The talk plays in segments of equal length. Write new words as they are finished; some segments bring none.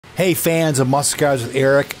Hey fans of Muscle Cars with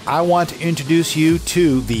Eric, I want to introduce you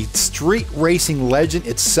to the street racing legend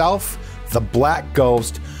itself, the Black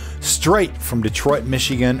Ghost, straight from Detroit,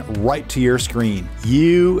 Michigan, right to your screen.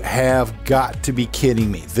 You have got to be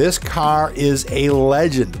kidding me. This car is a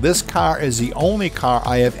legend. This car is the only car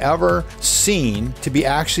I have ever seen to be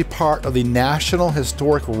actually part of the National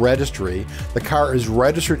Historic Registry. The car is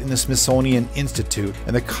registered in the Smithsonian Institute,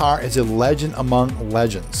 and the car is a legend among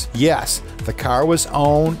legends. Yes, the car was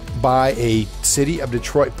owned by a City of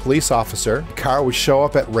Detroit police officer. The car would show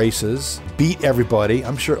up at races, beat everybody.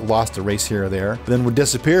 I'm sure it lost a race here or there, then would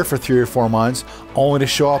disappear for 3 or 4 months, only to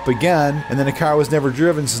show up again, and then the car was never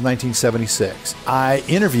driven since 1976. I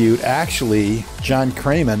interviewed, actually, John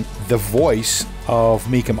Kraman, the voice of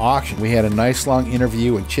Mecum Auction. We had a nice long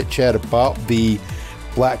interview and chit-chat about the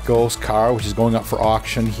Black Ghost car, which is going up for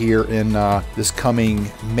auction here in this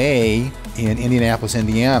coming May in Indianapolis,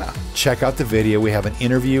 Indiana. Check out the video. We have an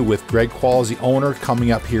interview with Greg Qualls, the owner,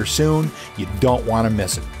 coming up here soon. You don't want to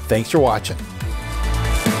miss it. Thanks for watching.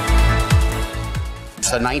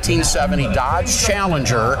 It's a 1970 Dodge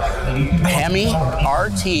Challenger Hemi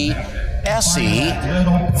RT SE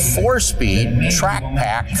 4-speed track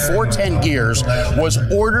pack 410 gears, was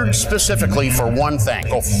ordered specifically for one thing: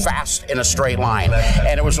 go fast in a straight line.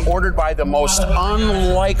 And it was ordered by the most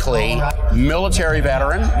unlikely military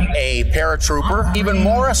veteran, a paratrooper. Even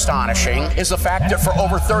more astonishing is the fact that for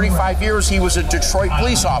over 35 years he was a Detroit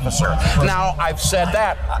police officer. Now, I've said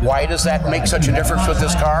that. Why does that make such a difference with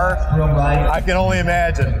this car? I can only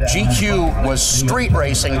imagine. GQ was street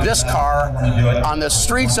racing this car on the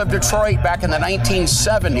streets of Detroit back in the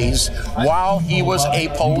 1970s while he was a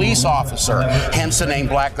police officer, hence the name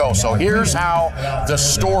Black Ghost. So here's how the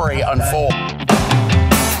story unfolds.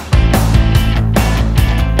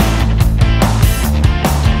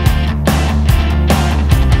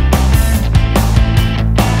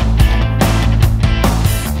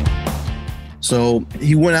 So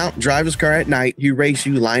he went out, drive his car at night, he race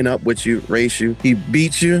you, line up with you, race you, he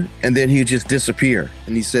beats you, and then he just disappear.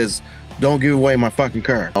 And he says, "Don't give away my fucking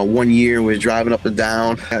car." 1 year we was driving up and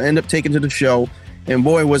down. I ended up taking to the show, and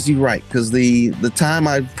boy was he right, because the time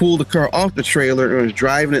I pulled the car off the trailer and was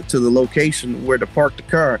driving it to the location where to park the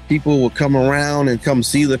car, people would come around and come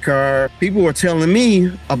see the car. People were telling me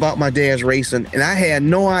about my dad's racing, and I had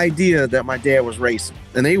no idea that my dad was racing.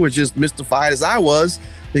 And they were just mystified as I was,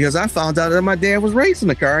 because I found out that my dad was racing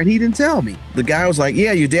the car and he didn't tell me. The guy was like,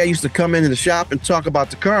 "Yeah, your dad used to come into the shop and talk about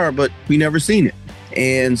the car, but we never seen it."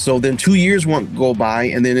 And so then 2 years won't go by,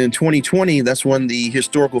 and then in 2020, that's when the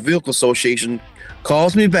Historical Vehicle Association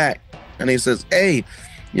calls me back, and he says, "Hey,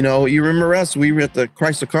 you know, you remember us? We were at the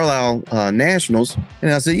Chrysler Carlisle Nationals."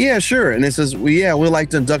 And I said, "Yeah, sure." And it says, "Well, yeah, we'd like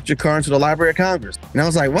to induct your car into the Library of Congress." And I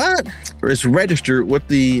was like, "What?" It's registered with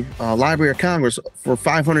the Library of Congress for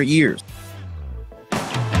 500 years.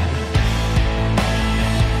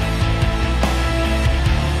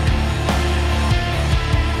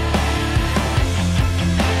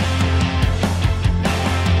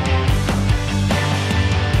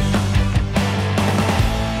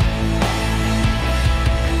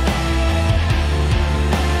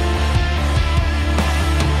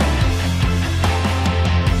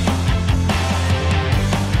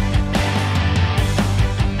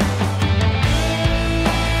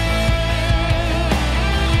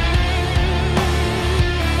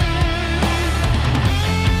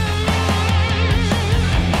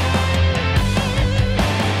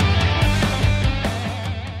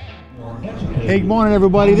 Hey, good morning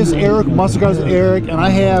everybody. This is Eric, Muscle Cars with Eric, and I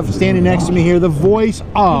have standing next to me here the voice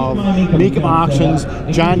of Mecum Auctions,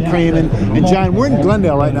 John Kraman. And John, we're in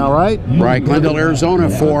Glendale right now, right? Right, Glendale, Arizona,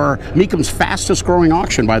 for Mecum's fastest growing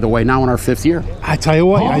auction, by the way, now in our 5th year. I tell you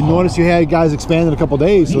what, I noticed you had guys expand in a couple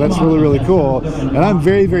days, so that's really, really cool. And I'm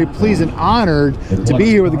very, very pleased and honored to be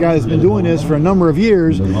here with the guy that's been doing this for a number of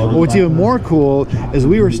years. But what's even more cool is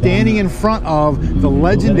we were standing in front of the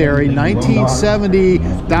legendary 1970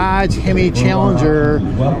 Dodge Hemi Challenger,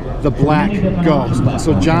 the Black Ghost.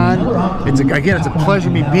 So John, it's a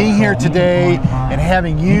pleasure me being here today and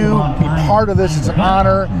having you be part of this. It's an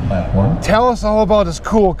honor. Tell us all about this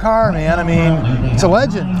cool car, man. I mean, it's a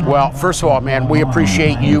legend. Well, first of all, man, we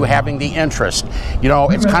appreciate you having the interest. You know,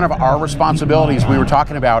 it's kind of our responsibilities we were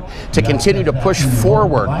talking about to continue to push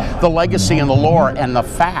forward the legacy and the lore and the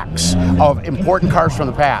facts of important cars from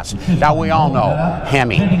the past. Now, we all know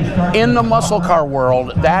Hemi. In the muscle car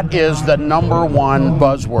world, that is the #1 #1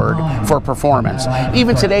 buzzword for performance.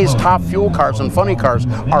 Even today's top fuel cars and funny cars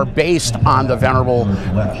are based on the venerable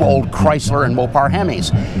old Chrysler and Mopar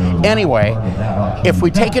Hemis. Anyway, if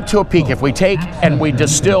we take it to a peak, if we take and we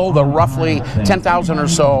distill the roughly 10,000 or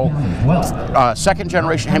so second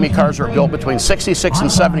generation Hemi cars that are built between 66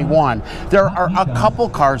 and 71, there are a couple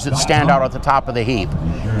cars that stand out at the top of the heap.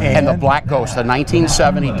 And the Black Ghost, the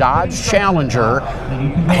 1970 Dodge Challenger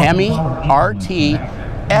Hemi RT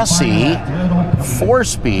SE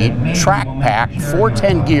 4-speed track pack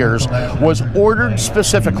 410 gears was ordered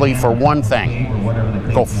specifically for one thing: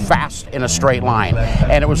 go fast in a straight line.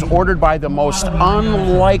 And it was ordered by the most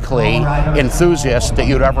unlikely enthusiast that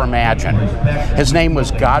you'd ever imagine. His name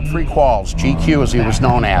was Gregory Qualls, GQ as he was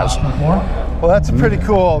known as. Well, that's a pretty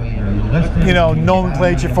cool, you know,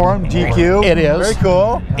 nomenclature for him, GQ. It is. Very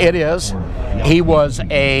cool. It is. He was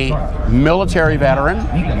a military veteran.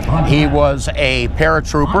 He was a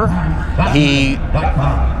paratrooper. He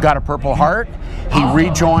got a Purple Heart. He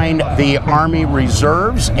rejoined the Army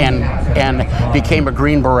Reserves and became a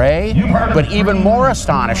Green Beret. But even more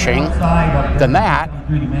astonishing than that,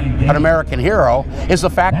 an American hero, is the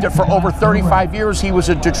fact that for over 35 years he was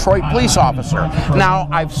a Detroit police officer. Now,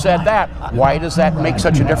 I've said that. Why does that make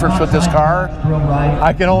such a difference with this car?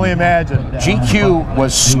 I can only imagine. GQ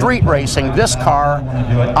was street racing this car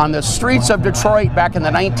on the streets of Detroit back in the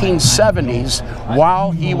 1970s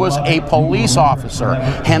while he was a police officer,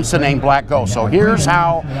 hence the name Black Ghost. So here's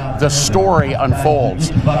how the story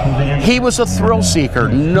unfolds. He was a thrill seeker,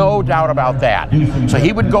 no doubt about that. So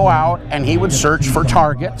he would go out and he would search for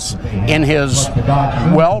targets in his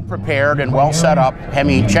well-prepared and well-set-up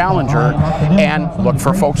Hemi Challenger and look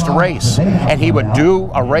for folks to race. And he would do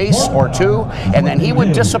a race or two, and then he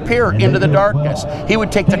would disappear into the darkness. He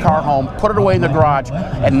would take the car home, put it away in the garage,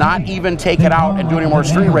 and not even take it out and do any more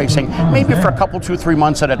street racing, maybe for a couple, 2-3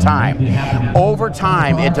 months at a time. Over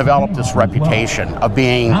time, it developed this reputation of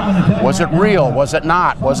being, was it real, was it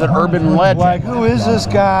not, was it urban legend? Like, who is this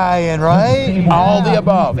guy, and right? All the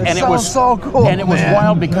above. And it was so cool. And it was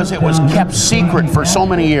wild because it was kept secret for so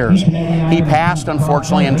many years. He passed,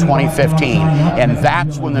 unfortunately, in 2015, and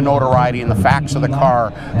that's when the notoriety and the facts of the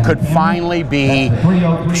car could finally be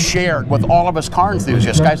shared with all of us car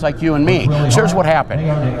enthusiasts, guys like you and me. So here's what happened.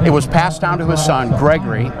 It was passed down to his son,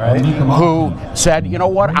 Gregory, who said, you know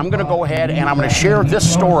what, I'm going to go ahead and I'm going to share this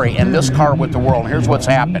story and this car with the world. Here's what's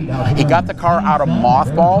happened. He got the car out of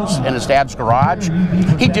mothballs in his dad's garage.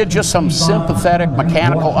 He did just some sympathetic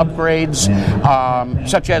mechanical upgrades,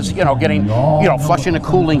 such as, you know, getting, you know, flushing the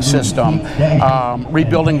cooling system,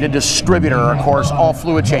 rebuilding the distributor, of course, all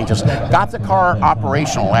fluid changes. Got the car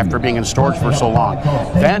operational after being in storage for so long.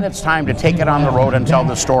 Then it's time to take it on the road and tell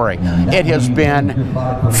the story. It has been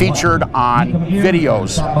featured on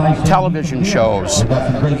videos, television shows,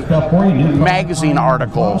 magazine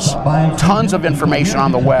articles, tons of information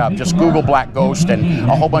on the web. Just Google Black Ghost and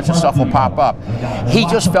a whole bunch of stuff will pop up. He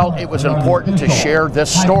just felt it was important to share this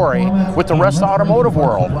story with the rest of the automotive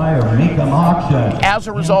world. As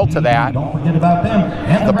a result of that,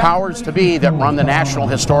 the powers to be that run the National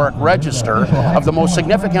Historic Register of the most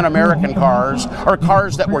significant American cars, or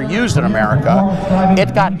cars that were used in America,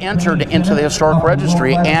 it got entered into the historic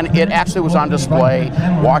registry, and it actually was on display,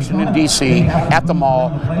 Washington, D.C., at the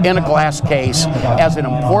mall, in a glass case, as an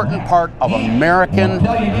important part of American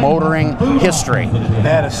motoring history.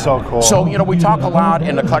 That is so cool. So, you know, we talk a lot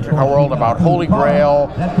in the collector car world about Holy Grail,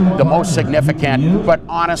 the most significant, but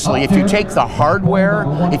honestly, if you take the hardware,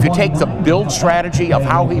 if you take the build strategy of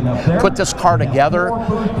how he put this car together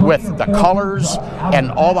with the colors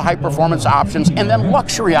and all the high performance options, and then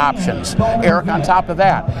luxury options, Eric, on top of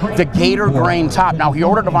that, the gator grain top. Now, he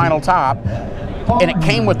ordered a vinyl top, and it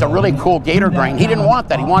came with the really cool gator grain. He didn't want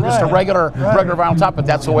that. He wanted just a regular vinyl top, but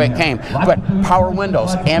that's the way it came. But power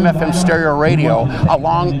windows, AM/FM stereo radio,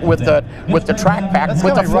 along with the track pack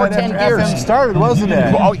with the 410 gears. FM started, wasn't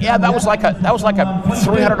it? Oh yeah, that was like a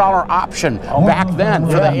 $300 option back then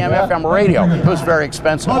for the AM/FM radio. It was very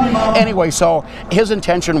expensive. Anyway, so his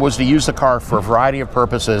intention was to use the car for a variety of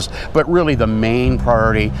purposes, but really the main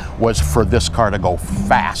priority was for this car to go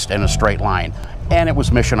fast in a straight line. And it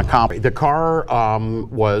was mission accomplished. The car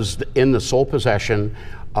was in the sole possession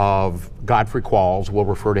of Gregory Qualls. We'll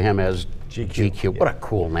refer to him as GQ. What a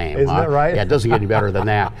cool name. Isn't that right? Yeah, it doesn't get any better than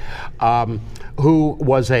that. Who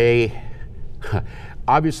was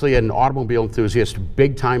obviously an automobile enthusiast,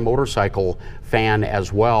 big-time motorcycle fan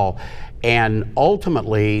as well. And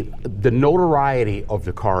ultimately, the notoriety of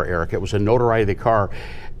the car, Eric, it was a notoriety of the car,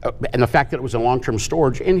 and the fact that it was in long-term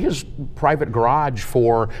storage in his private garage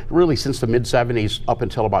for really since the mid-70s up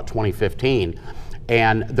until about 2015.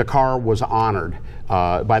 And the car was honored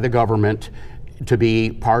by the government to be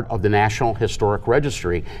part of the National Historic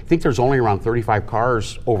Registry. I think there's only around 35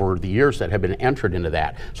 cars over the years that have been entered into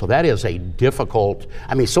that. So that is a difficult,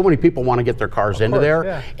 I mean, so many people want to get their cars into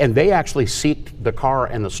there, and they actually seek the car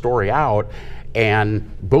and the story out,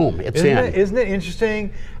 and boom, it's in. Isn't it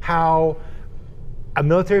interesting how a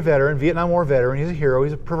military veteran, Vietnam War veteran, he's a hero,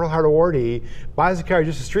 he's a Purple Heart awardee, buys a car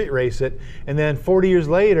just to street race it, and then 40 years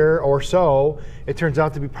later or so, it turns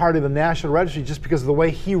out to be part of the National Registry just because of the way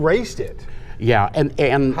he raced it. Yeah,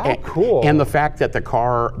 and how cool. And the fact that the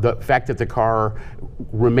car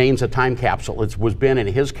remains a time capsule. It was been in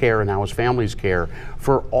his care and now his family's care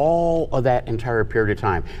for all of that entire period of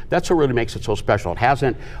time. That's what really makes it so special. It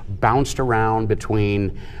hasn't bounced around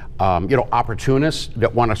between opportunists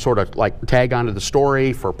that want to sort of like tag onto the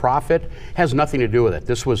story for profit. It has nothing to do with it.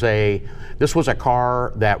 This was a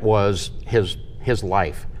car that was his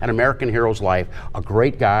life, an American hero's life, a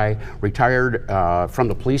great guy, retired from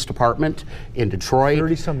the police department in Detroit.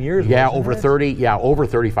 30-some years. Yeah, over 30. Yeah, over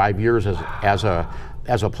 35 years as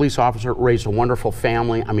a police officer. Raised a wonderful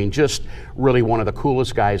family. I mean, just really one of the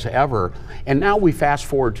coolest guys ever. And now we fast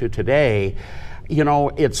forward to today. You know,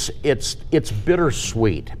 it's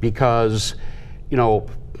bittersweet because, you know,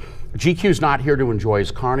 GQ's not here to enjoy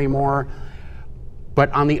his car anymore. But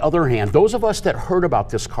on the other hand, those of us that heard about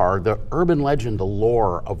this car, the urban legend, the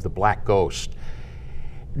lore of the Black Ghost,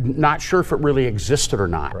 not sure if it really existed or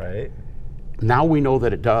not. Right. Now we know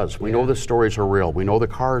that it does. We know the stories are real. We know the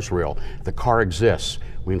car is real. The car exists.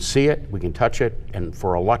 We can see it, we can touch it, and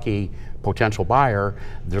for a lucky potential buyer,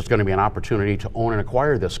 there's going to be an opportunity to own and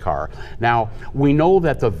acquire this car. Now, we know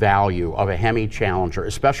that the value of a Hemi Challenger,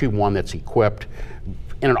 especially one that's equipped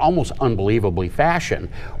in an almost unbelievably fashion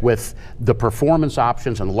with the performance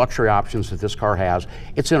options and luxury options that this car has.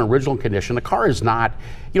 It's in original condition. The car is not,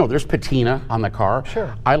 you know, there's patina on the car.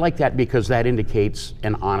 Sure. I like that because that indicates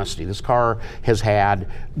an honesty. This car has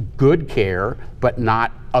had good care, but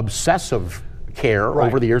not obsessive care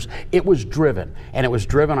over the years. It was driven, and it was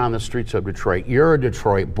driven on the streets of Detroit. You're a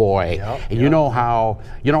Detroit boy, and you know how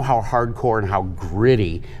hardcore and how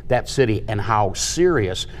gritty that city and how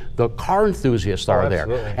serious the car enthusiasts are there.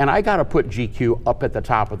 And I got to put GQ up at the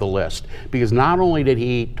top of the list because not only did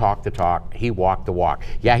he talk the talk, he walked the walk.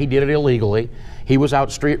 Yeah, he did it illegally. He was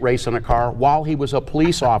out street racing a car while he was a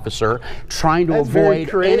police officer trying to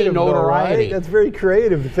avoid any notoriety. Though, right? That's very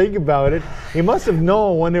creative to think about it. He must have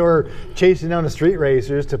known when they were chasing down the street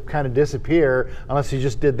racers to kind of disappear, unless he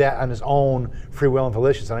just did that on his own free will and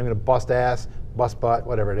volition. So I'm going to bust ass, bust butt,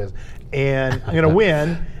 whatever it is, and I'm going to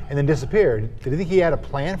win, and then disappeared. Did you think he had a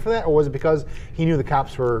plan for that, or was it because he knew the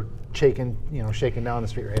cops were shaking down the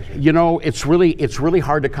street racers? You know, it's really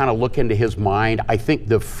hard to kind of look into his mind. I think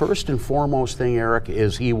the first and foremost thing, Eric,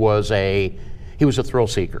 is he was a thrill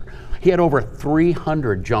seeker. He had over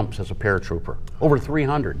 300 jumps as a paratrooper. Over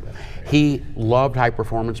 300. He loved high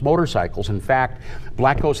performance motorcycles. In fact,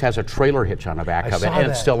 Black Ghost has a trailer hitch on the back of it, and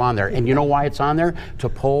it's still on there. And you know why it's on there? To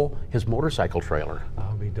pull his motorcycle trailer.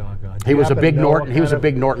 I'll be doggone. He was a big Norton. He was a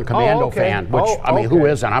big Norton Commando fan, which I mean, who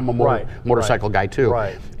isn't? I'm a motorcycle guy too.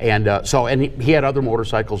 Right. And he had other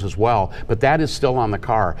motorcycles as well, but that is still on the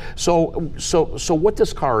car. So what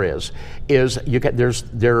this car is you get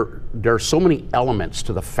there are so many elements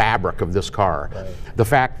to the fabric of this car. Right. The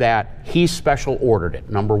fact that he special ordered it,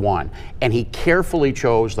 number one, and he carefully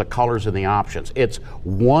chose the colors and the options. It's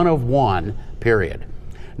one of one, period.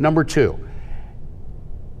 Number two,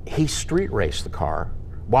 he street raced the car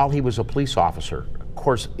while he was a police officer, of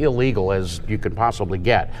course illegal as you could possibly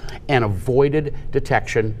get, and avoided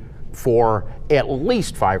detection for at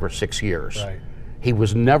least 5 or 6 years. Right. He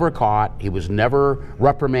was never caught, he was never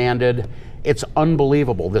reprimanded. It's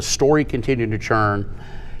unbelievable. The story continued to churn.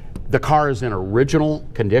 The car is in original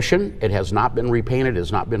condition. It has not been repainted, it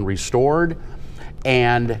has not been restored.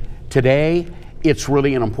 And today, it's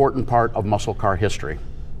really an important part of muscle car history.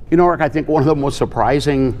 You know, Eric, I think one of the most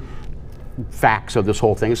surprising facts of this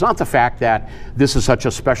whole thing is not the fact that this is such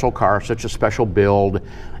a special car, such a special build.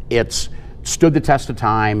 It's stood the test of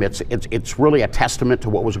time. It's really a testament to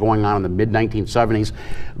what was going on in the mid-1970s.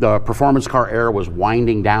 The performance car era was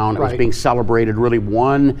winding down. It was being celebrated really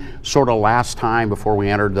one sort of last time before we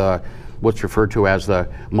entered what's referred to as the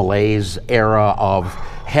malaise era of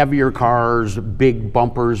heavier cars, big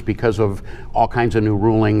bumpers because of all kinds of new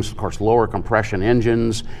rulings, of course lower compression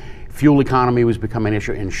engines. Fuel economy was becoming an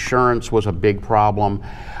issue. Insurance was a big problem.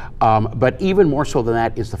 But even more so than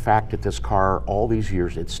that is the fact that this car, all these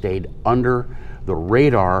years, it stayed under the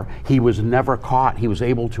radar. He was never caught. He was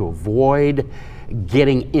able to avoid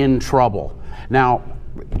getting in trouble. Now,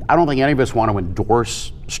 I don't think any of us want to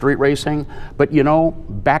endorse street racing, but you know,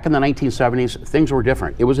 back in the 1970s, things were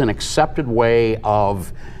different. It was an accepted way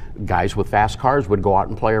of guys with fast cars would go out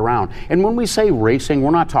and play around. And when we say racing,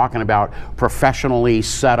 we're not talking about professionally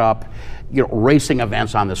set up, you know, racing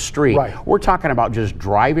events on the street. Right. We're talking about just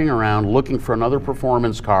driving around, looking for another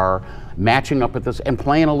performance car, matching up with this, and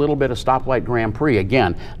playing a little bit of stoplight Grand Prix.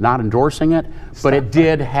 Again, not endorsing it, but it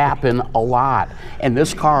did happen a lot. And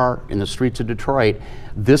this car in the streets of Detroit,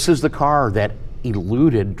 this is the car that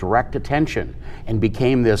eluded direct attention and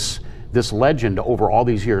became this legend over all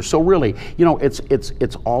these years. So really, you know, it's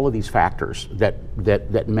all of these factors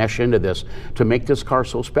that mesh into this to make this car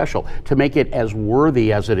so special, to make it as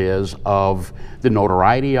worthy as it is of the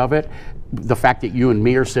notoriety of it. The fact that you and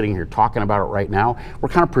me are sitting here talking about it right now, we're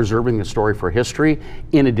kind of preserving the story for history,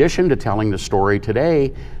 in addition to telling the story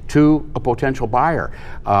today to a potential buyer.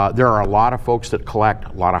 There are a lot of folks that collect,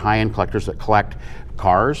 a lot of high-end collectors that collect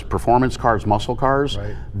cars, performance cars, muscle cars.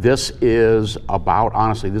 Right. This is about,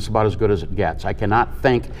 honestly, this is about as good as it gets. I cannot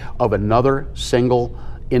think of another single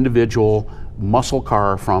individual muscle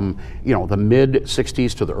car from, you know, the mid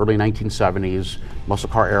 60s to the early 1970s, muscle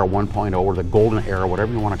car era 1.0, or the golden era,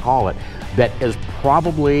 whatever you want to call it, that is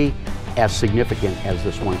probably as significant as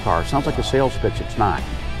this one car. Sounds like a sales pitch, it's not.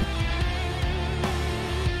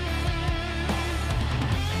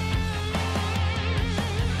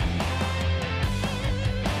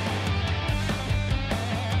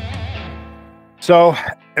 So,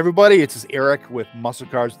 everybody, it's Eric with Muscle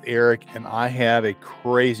Cars with Eric, and I have a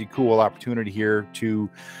crazy cool opportunity here to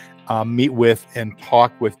meet with and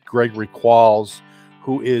talk with Gregory Qualls,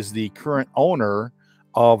 who is the current owner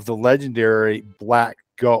of the legendary Black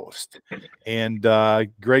Ghost. And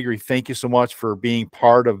Gregory, thank you so much for being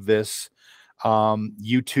part of this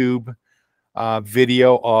YouTube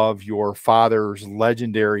video of your father's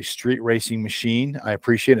legendary street racing machine. I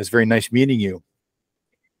appreciate it. It's very nice meeting you.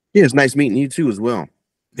 Yeah, it's nice meeting you too as well.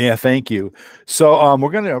 Yeah, thank you. So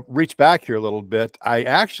we're going to reach back here a little bit. I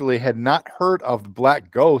actually had not heard of the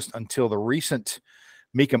Black Ghost until the recent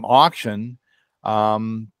mecum auction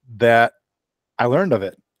that I learned of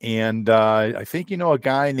it. And I think you know a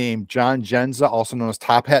guy named John Genza, also known as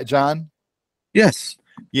Top Hat John. Yes.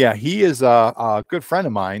 Yeah, he is a good friend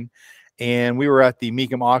of mine. And we were at the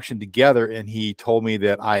mecum auction together, and he told me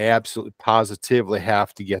that I absolutely positively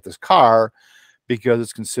have to get this car because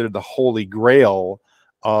it's considered the holy grail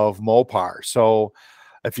of Mopar. So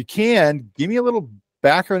if you can, give me a little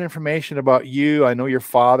background information about you. I know your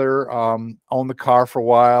father owned the car for a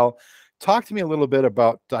while. Talk to me a little bit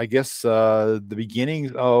about, I guess, the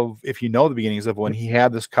beginnings of, if you know the beginnings of when he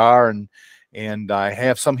had this car, and I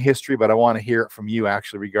have some history, but I want to hear it from you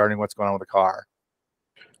actually regarding what's going on with the car.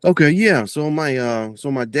 Okay, yeah. So my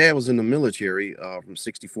dad was in the military from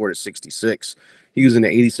 64 to 66. He was in the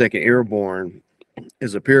 82nd Airborne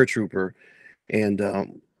as a paratrooper, and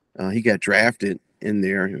he got drafted in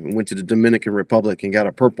there and went to the Dominican Republic and got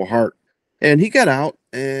a Purple Heart. And he got out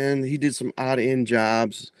and he did some odd end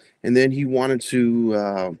jobs, and then he wanted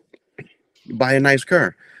to buy a nice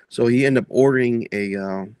car. So he ended up ordering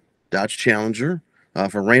a Dodge Challenger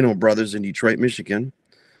from Reno Brothers in Detroit, Michigan,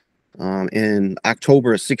 in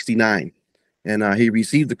October of 69. And he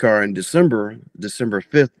received the car in December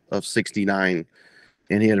 5th of 69.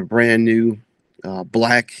 And he had a brand new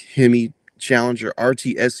black Hemi Challenger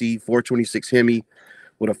RTSE 426 Hemi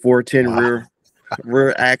with a 410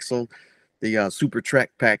 rear axle, the super track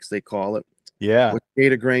packs they call it. Yeah. With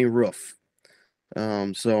gator grain roof.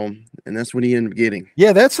 And that's what he ended up getting.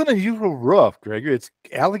 Yeah, that's an unusual roof, Gregory. It's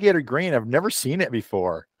alligator green. I've never seen it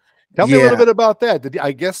before. Tell me a little bit about that.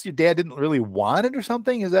 I guess your dad didn't really want it or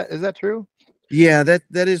something? Is that true? Yeah, that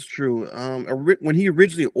is true. When he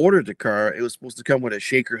originally ordered the car, it was supposed to come with a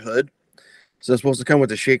shaker hood. So it's supposed to come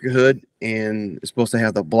with a shaker hood, and it's supposed to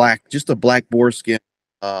have just a black boarskin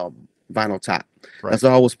vinyl top. Right. That's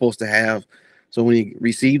all it was supposed to have. So when he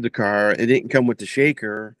received the car, it didn't come with the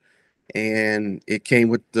shaker, and it came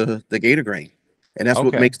with the gator grain. And that's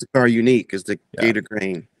what makes the car unique, is the gator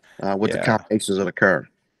grain with the combinations of the car.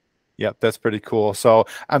 Yep, that's pretty cool. So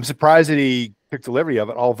I'm surprised that he took delivery of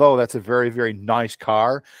it, although that's a very, very nice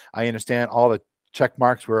car. I understand all the check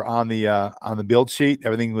marks were on the build sheet.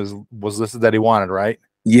 Everything was listed that he wanted, right?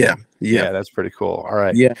 Yeah. That's pretty cool. All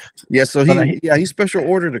right. Yeah. So he special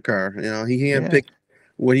ordered a car. You know, he handpicked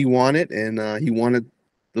what he wanted, and he wanted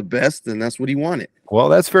the best, and that's what he wanted. Well,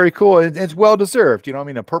 that's very cool. It's well deserved. You know, I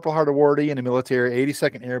mean, a Purple Heart awardee in the military,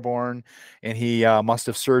 82nd Airborne, and he must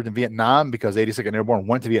have served in Vietnam because 82nd Airborne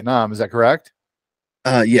went to Vietnam. Is that correct?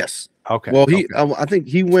 Yes. Okay. Well, Okay. I think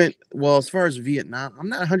he went. Well, as far as Vietnam, I'm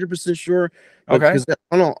not 100% sure, but Okay. because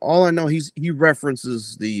all I know, he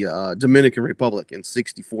references the Dominican Republic in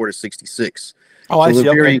 '64 to '66. Oh, I So see.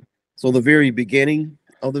 Okay. the very beginning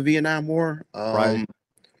of the Vietnam War. Right.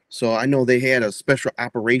 So I know they had a special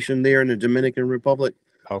operation there in the Dominican Republic.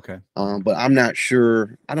 Okay. But I'm not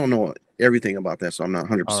sure. I don't know everything about that, so I'm not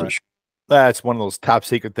All 100% right. sure. That's one of those top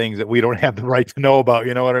secret things that we don't have the right to know about.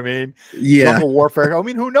 You know what I mean? Yeah, Jungle warfare. I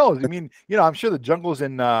mean, who knows? I mean, I'm sure the jungles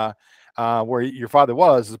in where your father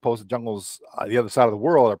was, as opposed to jungles the other side of the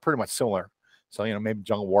world, are pretty much similar. So, maybe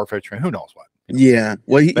jungle warfare train. Who knows what? yeah.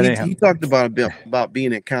 Well, But anyhow, he talked about a bit about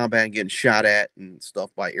being in combat and getting shot at and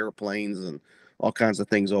stuff by airplanes and all kinds of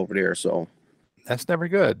things over there. So that's never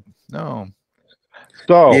good. No. yeah,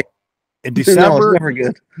 So in no, it's December, never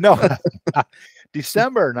good. no,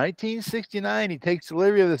 December 1969, he takes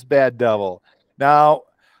delivery of this bad devil. Now,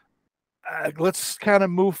 let's kind of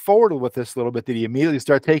move forward with this a little bit. Did he immediately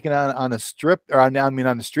start taking on a strip, or on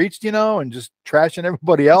the streets, and just trashing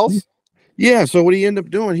everybody else? Yeah. So what he ended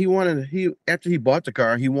up doing, he after he bought the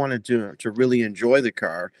car, he wanted to really enjoy the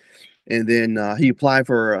car, and then he applied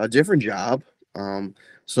for a different job.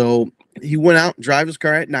 So he went out, drive his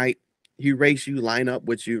car at night. He race you, line up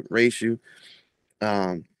with you, race you.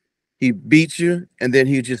 Um, he beats you, and then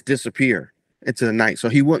he just disappear into the night. So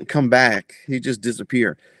he wouldn't come back. He just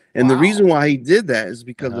disappear. And the Wow. reason why he did that is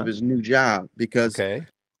because of Uh-huh. his new job, because Okay.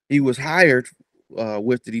 he was hired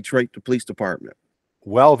with the Detroit Police Department.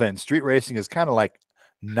 Well, then, street racing is kind of like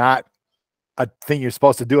not a thing you're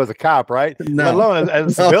supposed to do as a cop, right? Let No, alone as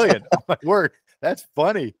a no. civilian. Oh my word, that's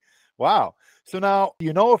funny. Wow. So now,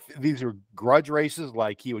 if these are grudge races,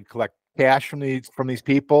 like he would collect cash from these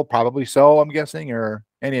people, probably so, I'm guessing, or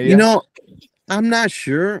any You idea? know, I'm not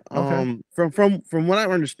sure. Okay. From what I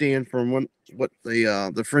understand, from what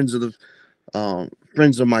the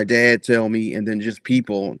friends of my dad tell me, and then just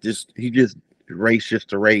people, he just raced just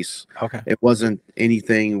to race. Okay. It wasn't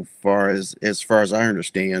anything as far as I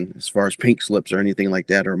understand, as far as pink slips or anything like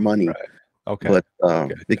that or money. Right. Okay. But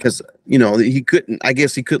Okay. because he couldn't, I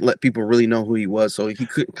guess he couldn't let people really know who he was, so he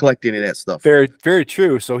couldn't collect any of that stuff. Very, very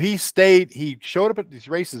true. So he showed up at these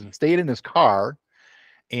races and stayed in his car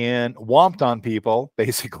and womped on people,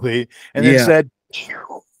 basically, and then Yeah, said,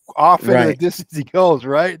 off into the right, distance he goes,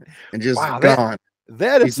 right? and just Wow, gone.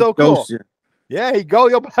 that He is just so cool. ghosts you. Yeah, he go.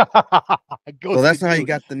 So that's Ghosted how he you.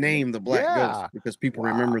 got the name, the Black Ghost, Yeah. because people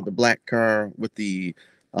Wow. remember the black car with the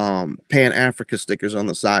Pan Africa stickers on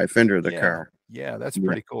the side fender of the Yeah. car. Yeah, that's Yeah.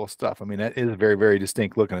 pretty cool stuff. I mean, that is very, very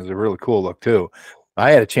distinct looking. It's a really cool look too.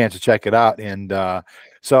 I had a chance to check it out, and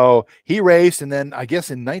so he raced, and then I guess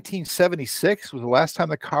in 1976 was the last time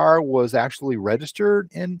the car was actually registered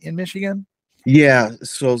in Michigan. Yeah,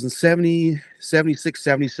 so it was in 76,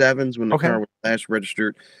 77s when the Okay. car was last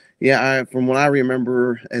registered. Yeah, from what I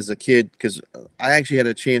remember as a kid, because I actually had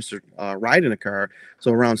a chance to ride in a car.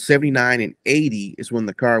 So around 79 and 80 is when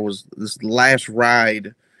the car was this last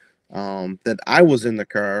ride that I was in the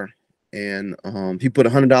car. And he put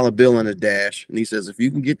 $100 bill in the dash, and he says, "If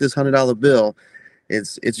you can get this $100 bill,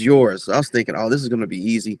 it's yours." So I was thinking, "Oh, this is gonna be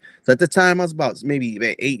easy." So at the time, I was maybe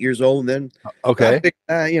about 8 years old then. So I Okay. figured,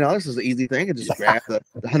 this is an easy thing. I could just grab the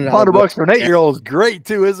 $100 100 bill. bucks for an 8-year-old is great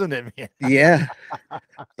too, isn't it, man? Yeah.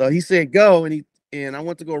 So he said go, and I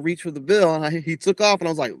went to go reach for the bill, and he took off, and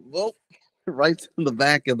I was like, whoa, right in the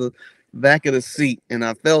back of the seat, and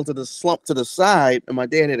I fell to the slump to the side, and my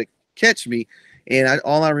dad had to catch me. And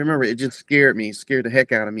all I remember, it just scared the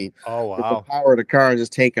heck out of me. Oh With the wow. power of the car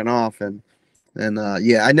just taking off, and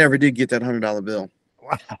yeah, I never did get that $100 bill.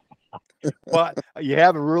 But you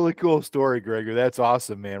have a really cool story, Gregory. That's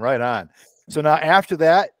awesome, man. Right on. So now after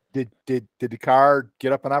that, did the car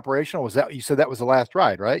get up and operational? Was that, you said that was the last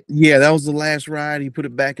ride, right? Yeah, that was the last ride. He put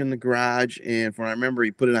it back in the garage, and from what I remember,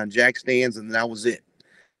 he put it on jack stands, and that was it.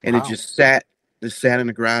 And it Wow. just sat in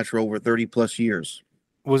the garage for over 30 plus years.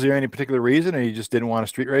 Was there any particular reason, or you just didn't want to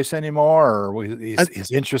street race anymore, or was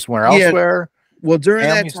his interest went Yeah, elsewhere? well, during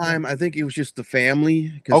that Family stuff? time, I think it was just the family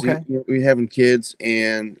because Okay. we were having kids,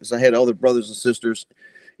 and so I had other brothers and sisters,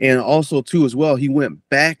 and also too as well. He went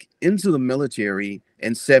back into the military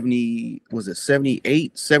in 70, was it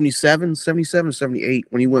 78, 77, 77, 78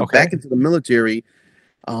 when he went Okay. back into the military.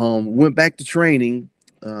 Went back to training,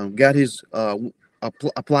 got his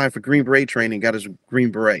applying for Green Beret training, got his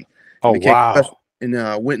Green Beret, Oh became wow. and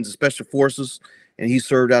went into special forces, and he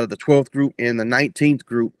served out of the 12th group and the 19th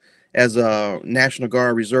group as a National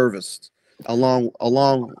Guard reservist, along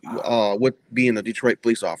with being a Detroit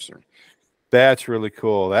police officer. That's really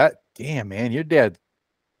cool. Damn, man, your dad.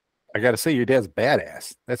 I got to say, your dad's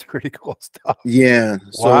badass. That's pretty cool stuff. Yeah.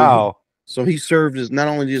 Wow. So he served his, not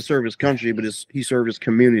only did he serve his country, but he served his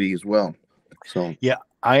community as well. So Yeah,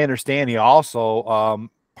 I understand. He also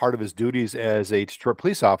part of his duties as a Detroit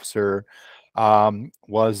police officer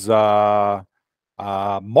was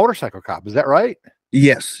motorcycle cop. Is that right?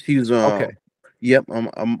 yes, he was Okay. yep,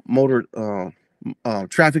 a motor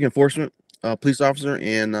traffic enforcement police officer,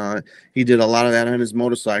 and he did a lot of that on his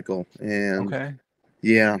motorcycle. And Okay.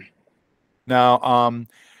 yeah, Now,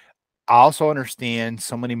 I also understand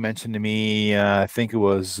somebody mentioned to me, I think it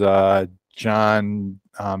was John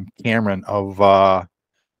Cameron of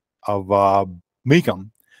Mecum,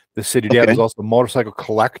 the city dad was okay. also a motorcycle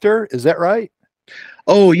collector. Is that right?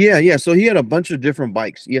 Oh yeah, yeah. So he had a bunch of different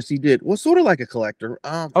bikes. Yes, he did. Well, sort of like a collector.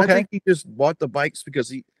 I Okay. think he just bought the bikes because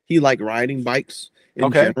he liked riding bikes in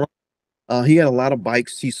Okay. general. He had a lot of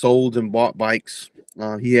bikes. He sold and bought bikes.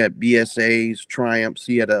 He had BSAs, Triumphs.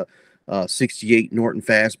 He had a 68 Norton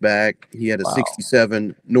Fastback. He had a Wow.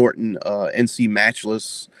 67 Norton NC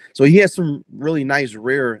Matchless. So he had some really nice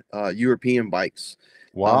rare European bikes.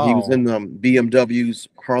 He was Wow. in the BMWs,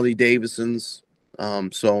 Harley Davidsons.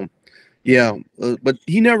 So yeah, but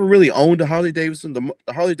he never really owned a Harley Davidson.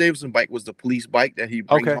 The Harley Davidson bike was the police bike that he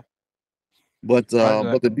bring Okay. home. But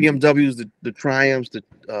Roger that. the BMWs, the Triumphs, the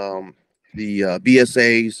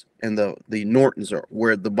BSAs, and the Nortons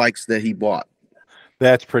were the bikes that he bought.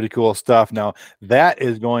 That's pretty cool stuff. Now, that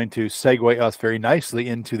is going to segue us very nicely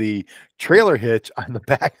into the trailer hitch on the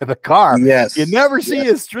back of the car. You Yes, never yes, see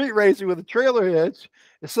a street racer with a trailer hitch.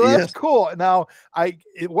 So that's yes. cool. Now,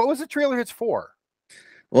 what was the trailer hitch for?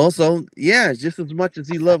 Well, so yeah, just as much as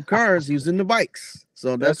he loved cars, he was into bikes.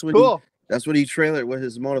 So That's cool. that's what he trailered with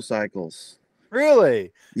his motorcycles. Really?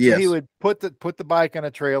 So he Yes. would put the bike on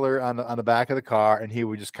a trailer on the back of the car, and he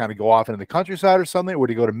would just kind of go off into the countryside or something. Would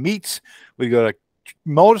he go to meets? Would he go to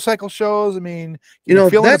motorcycle shows? I mean, You can you know,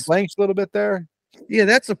 fill in the blanks a little bit there? yeah,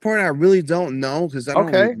 that's the part I really don't know because I don't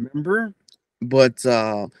Okay. remember. But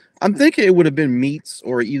I'm thinking it would have been meets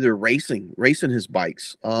or either racing his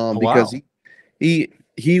bikes. Oh, Because wow.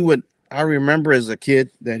 he would. I remember as a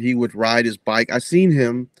kid that he would ride his bike. I seen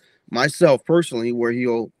him myself personally where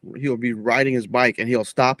he'll be riding his bike and he'll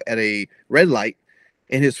stop at a red light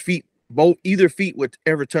and his feet, both either feet would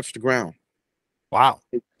ever touch the ground. Wow.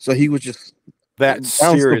 So he would just That's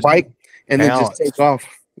bounce the serious bike and then just take balance.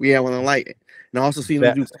 off. Yeah, when the light. And I also seen him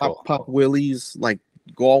That do is cool. pop wheelies, like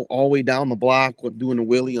go all the way down the block with doing the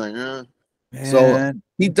wheelie, like So Man,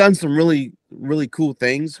 he done some really cool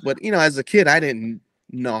things. But as a kid, I didn't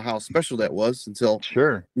know how special that was until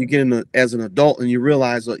sure. you get in as an adult and you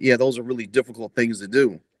realize that yeah, those are really difficult things to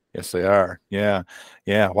do. Yes, they are. Yeah.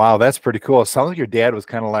 Yeah. Wow, that's pretty cool. It sounds like your dad was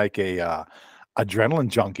kind of like a adrenaline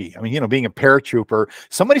junkie. I mean, being a paratrooper.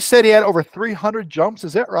 Somebody said he had over 300 jumps.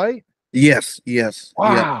 Is that right? Yes, yes,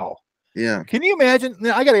 yeah, Wow. yeah. Can you imagine?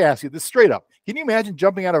 Now, I got to ask you this straight up. Can you imagine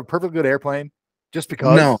jumping out of a perfectly good airplane just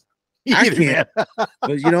because? No, I Either, can't. man.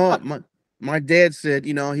 But what? My dad said,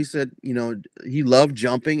 he said, he loved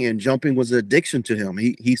jumping and jumping was an addiction to him.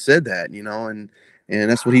 He said that, and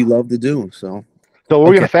that's what he loved to do. So So we're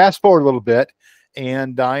going okay. to fast forward a little bit,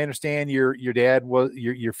 and I understand your dad was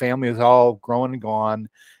your family is all grown and gone,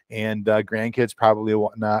 and grandkids probably and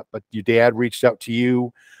whatnot. But your dad reached out to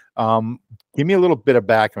you. Give me a little bit of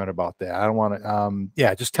background about that. I don't want to.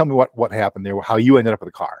 Yeah, just tell me what happened there, how you ended up with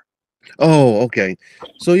the car. Oh, okay.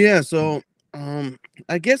 So yeah, so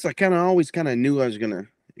I guess I always knew I was gonna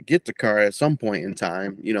get the car at some point in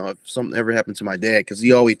time, if something ever happened to my dad, because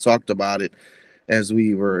he always talked about it as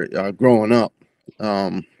we were growing up.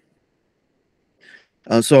 Um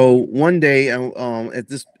so one day at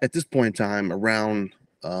this point in time around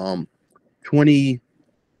um 20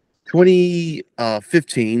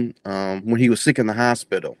 2015, when he was sick in the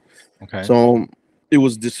hospital. Okay. So it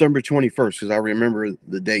was December 21st because I remember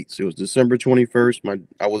the dates. It was December 21st.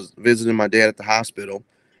 I was visiting my dad at the hospital,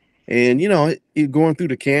 and he going through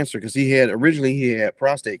the cancer because originally he had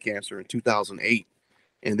prostate cancer in 2008,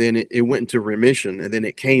 and then it went into remission, and then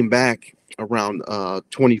it came back around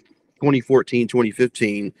 2014,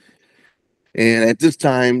 2015. And at this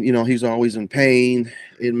time, he's always in pain.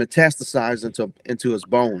 It metastasized into his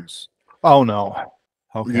bones. Oh no.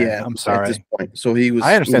 Okay, Yeah, I'm at this sorry. point. So he I was,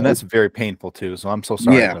 understand that's very painful too. So I'm so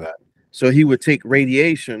sorry yeah. for that. So he would take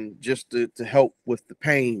radiation just to help with the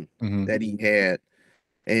pain Mhm. that he had.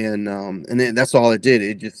 And then that's all it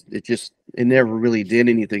did. It never really did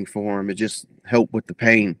anything for him. It just helped with the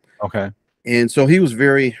pain. Okay. And so he was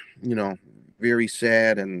very, very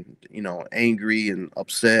sad and, angry and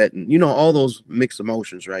upset and, all those mixed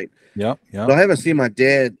emotions, right? Yep. So Yep. I haven't seen my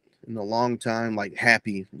dad in a long time, like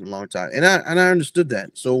happy in a long time. And I understood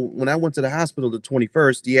that. So when I went to the hospital the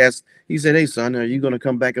 21st, he said, "Hey son, are you gonna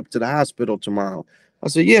come back up to the hospital tomorrow?" I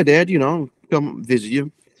said, "Yeah, Dad, I'll come visit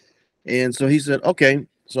you." And so he said, "Okay,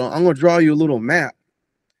 so I'm gonna draw you a little map,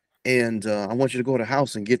 and I want you to go to the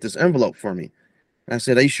house and get this envelope for me." And I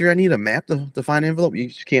said, "Are you sure I need a map to find an envelope? You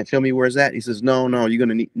just can't tell me where it's at." He says, "No, you're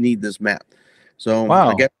gonna need this map." So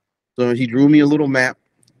Wow. so he drew me a little map,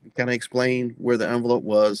 kind of explained where the envelope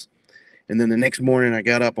was. And then the next morning I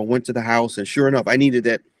got up, I went to the house, and sure enough, I needed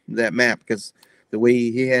that map because the way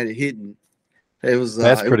he had it hidden, it was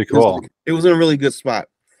That's pretty cool. it was in a really good spot.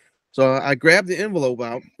 So I grabbed the envelope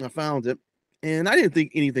out, I found it, and I didn't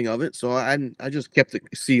think anything of it. So I just kept it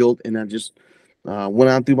sealed, and I just went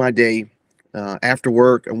on through my day. After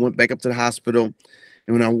work, I went back up to the hospital,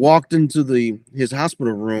 and when I walked into his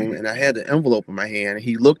hospital room, and I had the envelope in my hand,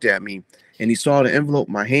 he looked at me, and he saw the envelope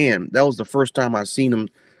in my hand. That was the first time I seen him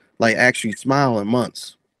like actually smile in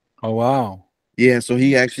months. Oh, wow. Yeah, so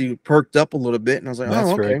he actually perked up a little bit, and I was like,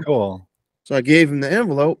 That's "Oh, very okay." cool. So I gave him the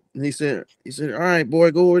envelope, and he said, "All right,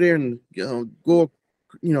 boy, go over there and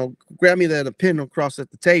grab me that a pen across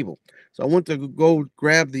at the table." So I went to go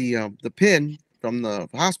grab the pen from the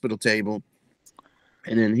hospital table,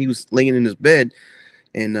 and then he was laying in his bed,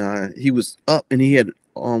 and he was up, and he had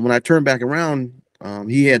when I turned back around,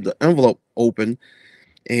 he had the envelope open,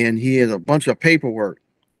 and he had a bunch of paperwork,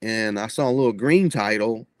 and I saw a little green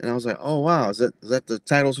title, and I was like, "Oh wow, is that the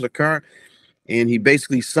titles of the car?" And he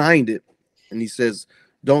basically signed it, and he says,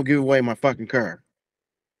 "Don't give away my fucking car."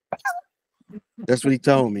 That's what he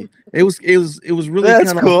told me. It was really That's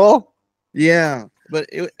kind of, cool. yeah, but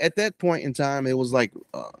at that point in time, it was like,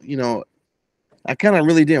 I kind of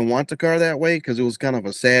really didn't want the car that way because it was kind of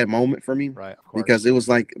a sad moment for me, Right, of because course. it was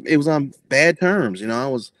like it was on bad terms. I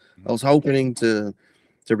was hoping to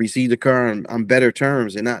receive the car on better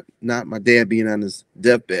terms, and not my dad being on his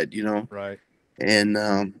deathbed. Right.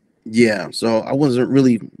 And yeah, so I wasn't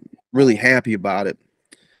really happy about it.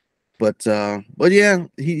 But yeah,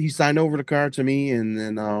 he signed over the car to me, and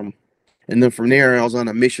then from there I was on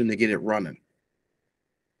a mission to get it running.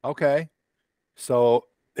 Okay. So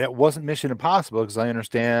it wasn't Mission Impossible because I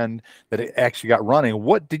understand that it actually got running.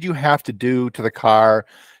 What did you have to do to the car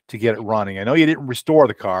to get it running? I know you didn't restore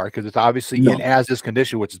the car because it's obviously No. in as is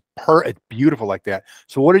condition, which is it's beautiful like that.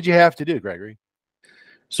 So what did you have to do, Gregory?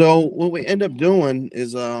 So what we end up doing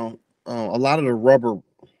is a lot of the rubber,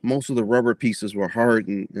 most of the rubber pieces were hard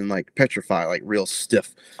and like petrified, like real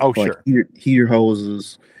stiff, Oh, like sure. heater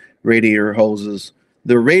hoses, radiator hoses.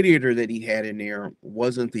 The radiator that he had in there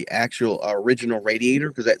wasn't the actual original radiator,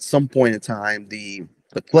 because at some point in time the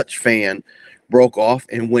clutch fan broke off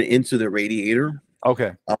and went into the radiator.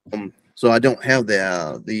 Okay. So I don't have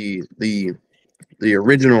the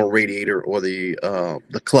original radiator or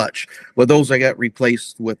the clutch, but those I got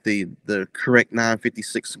replaced with the correct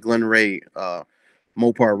 956 Glenray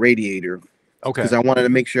Mopar radiator, Okay. because I wanted to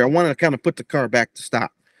make sure, I wanted to kind of put the car back to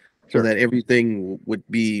stop, so Sure. that everything would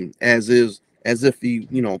be as is, as if you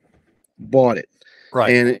bought it.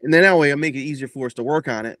 Right. And then that way I make it easier for us to work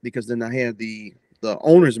on it, because then I had the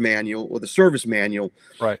owner's manual or the service manual,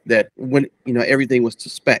 Right. that when everything was to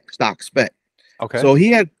stock spec. Okay. So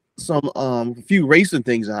he had some few racing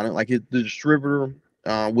things on it, like the distributor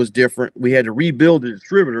was different. We had to rebuild the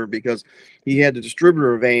distributor because he had the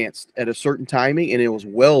distributor advanced at a certain timing, and it was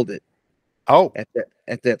welded Oh,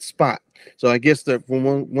 at that spot. So I guess that when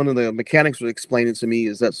one of the mechanics was explaining to me,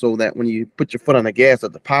 is that so that when you put your foot on the gas,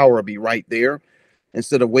 that the power will be right there,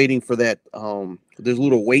 instead of waiting for that. There's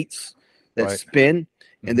little weights that right. spin,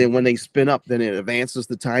 and Mhm. then when they spin up, then it advances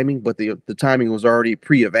the timing, but the timing was already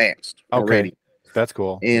pre-advanced Okay. already. That's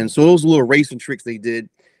cool. And so those little racing tricks they did.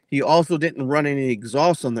 He also didn't run any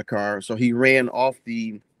exhaust on the car, so he ran off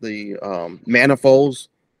the manifolds,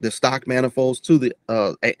 the stock manifolds, to the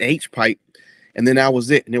H pipe, and then that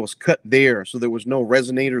was it. And it was cut there, so there was no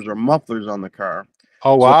resonators or mufflers on the car.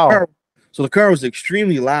 Oh, So the wow. car, so the car was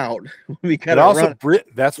extremely loud when we It kind of also run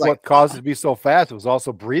that's like, what caused it to be so fast. It was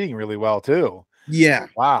also breathing really well too. yeah,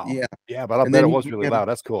 Wow. yeah. Yeah, but I And bet then it he was really ran, loud.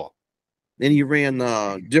 That's cool. then he ran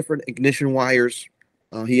different ignition wires.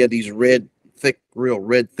 He had these real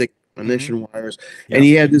red thick Hmm. ignition wires, and Yeah.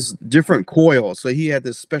 he had this different coil. So he had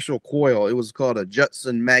this special coil. It was called a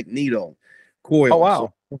Judson Magneto Oh, coil. So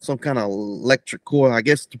wow. some kind of electric coil, I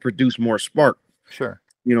guess, to produce more spark, Sure.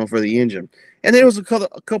 for the engine. And there was a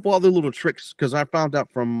couple other little tricks, because I found out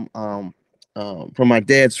from my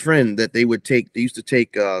dad's friend that they used to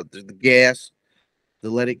take the gas, the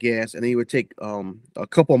leaded gas, and they would take a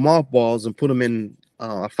couple of mothballs and put them in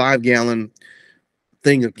a 5 gallon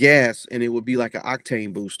thing of gas, and it would be like an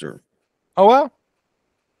octane booster. Oh, well.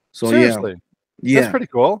 So Seriously, that's yeah, pretty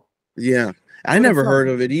cool. yeah. I What a never fun. heard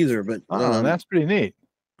of it either, Oh, that's pretty neat.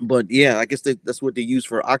 but yeah, I guess that's what they use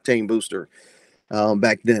for octane booster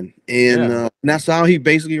back then, Yeah. and that's how he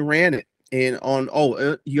basically ran it. And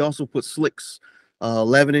he also put slicks,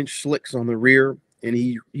 11-inch slicks on the rear, and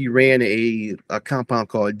he ran a compound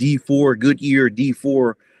called D4 Goodyear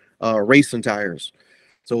D4 racing tires.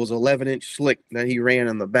 So it was 11-inch slick that he ran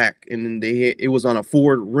on the back, and then it was on a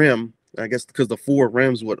Ford rim. I guess because the Ford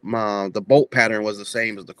rims, the bolt pattern was the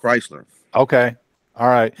same as the Chrysler. Okay. All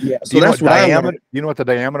right. Yeah, Do so you know that's what what I diameter? learned. Do you know what the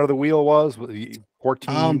diameter of the wheel was?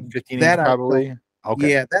 14, 15 inch That I don't. probably. Okay.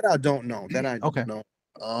 Yeah, that I don't know. That I Okay. don't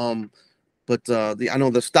know. But I know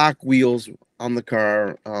the stock wheels on the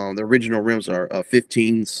car, the original rims are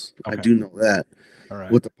 15s. I Okay. do know that. All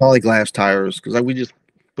right. With the polyglass tires, because we just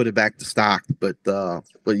put it back to stock. But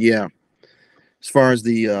yeah, as far as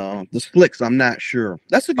the slicks, I'm not sure.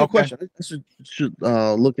 That's a good Okay. question. I should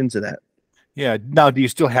look into that. Yeah. Now, do you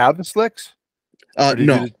still have the slicks? Or did you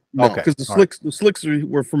No, just no, okay. because All right. the slicks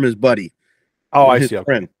were from his buddy, Oh, I his see. Okay.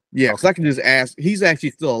 friend. Yeah, because Okay. I can just ask. He's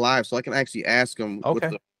actually still alive, so I can actually ask him what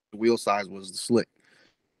Okay. the wheel size was the slick.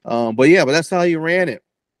 But yeah, but that's how he ran it.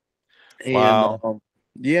 And Wow.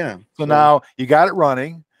 yeah, So so now you got it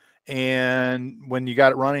running. And when you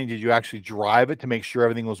got it running, did you actually drive it to make sure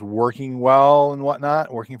everything was working well and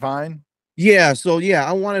whatnot, working fine? yeah,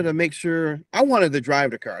 I wanted to make sure I wanted to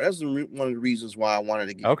drive the car. That's one of the reasons why I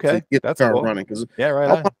wanted to Okay. get the That's car cool. running, because Yeah, right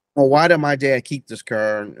I want on. to know, why did my dad keep this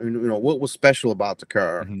car, and what was special about the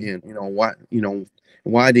car, Mhm. and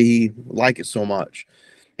why did he like it so much.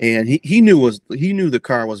 And he knew the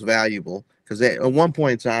car was valuable, because at one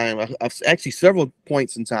point in time, actually several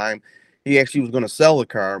points in time, he actually was going to sell the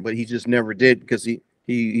car, but he just never did, because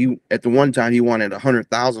he at the one time he wanted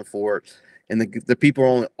 100,000 for it, and the people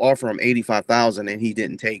only offer him 85,000, and he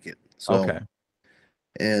didn't take it. So Okay.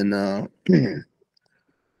 and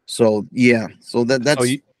so yeah, so So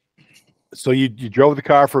that's you drove the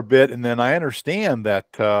car for a bit, and then I understand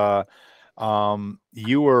that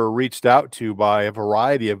you were reached out to by a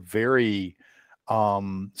variety of very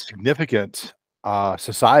significant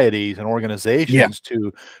societies and yeah. organizations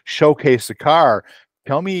to showcase the car.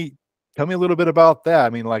 Tell me, tell me a little bit about that. I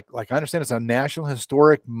mean, like I understand it's a national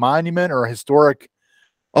historic monument or a historic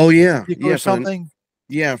Oh yeah, vehicle or yeah. something.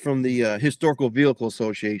 From the Historical Vehicle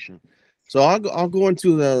Association. So I'll go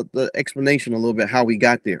into the explanation a little bit how we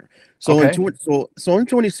got there. So Okay. in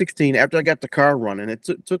 2016, after I got the car running, it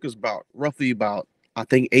took us roughly about, I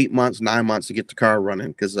think, 8 months, 9 months to get the car running,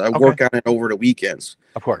 because I Okay. work on it over the weekends.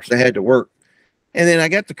 Of course. I had to work, and then I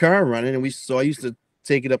got the car running, and I used to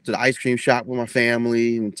take it up to the ice cream shop with my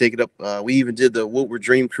family, and take it up. We even did the Woodward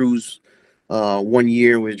Dream Cruise. One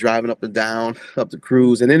year we was driving up and down up the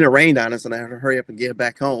cruise, and then it rained on us, and I had to hurry up and get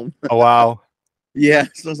back home. Oh wow. Yeah,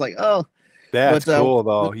 so it's like, oh, That's but cool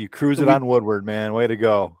though. You cruise so it we on Woodward, man. Way to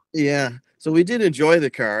go. yeah, so we did enjoy the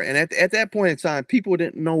car, and at that point in time, people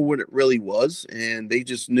didn't know what it really was, and they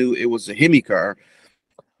just knew it was a Hemi car.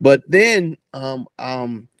 But then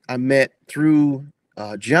I met through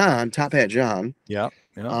John, Top Hat John. Yeah.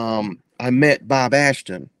 Yeah. I met Bob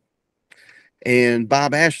Ashton, and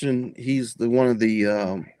Bob Ashton, he's the one of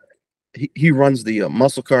the he runs the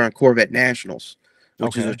Muscle Car and Corvette Nationals,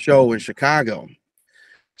 which is a Okay. show in Chicago.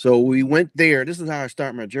 So we went there. This is how I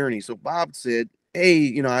start my journey. So Bob said,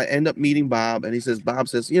 "Hey, I end up meeting Bob, and Bob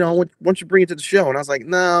says, why don't you bring it to the show?" And I was like,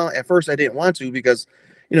 "No." At first, I didn't want to, because,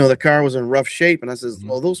 the car was in rough shape. And I says, Mhm.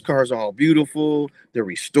 "Oh, those cars are all beautiful. They're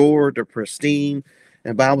restored. They're pristine."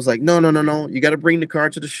 And Bob was like, "No, no, no, no. You got to bring the car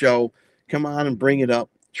to the show. Come on and bring it up.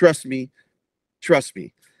 Trust me. Trust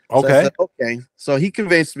me." So I Okay. said, "Okay." So he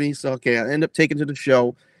convinced me. So okay, I end up taking to the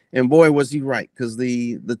show. And boy, was he right, because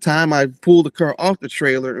the time I pulled the car off the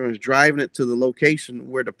trailer and was driving it to the location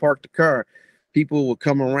where to park the car, people would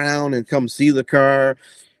come around and come see the car,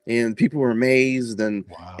 and people were amazed, and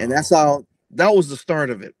that's Wow. how that was the start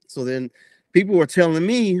of it. So then people were telling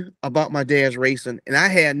me about my dad's racing, and I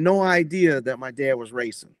had no idea that my dad was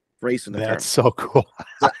racing the car. That's so cool.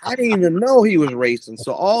 So I didn't even know he was racing.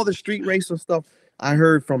 So all the street racing stuff I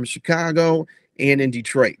heard from Chicago and in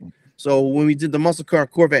Detroit. So when we did the Muscle Car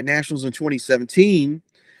Corvette Nationals in 2017,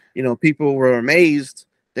 people were amazed.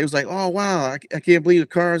 They was like, "Oh wow, I can't believe the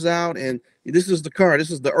car's out, and this is the car. This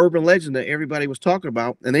is the urban legend that everybody was talking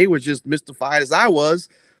about." And they were just mystified as I was,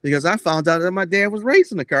 because I found out that my dad was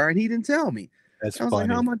racing the car and he didn't tell me. That's I was like,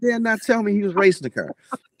 "How funny. my dad not tell me he was racing the car?"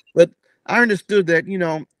 But I understood that,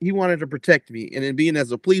 he wanted to protect me. And then, being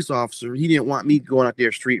as a police officer, he didn't want me going out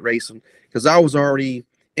there street racing, because I was already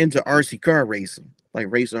into RC car racing, like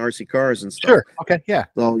racing RC cars and stuff. Sure. Okay. Yeah.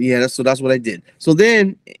 So yeah, that's what I did. So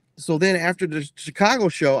then so then after the Chicago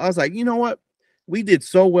show, I was like, you know what? We did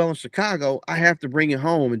so well in Chicago. I have to bring it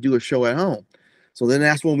home and do a show at home. So then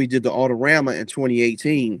that's when we did the Autorama in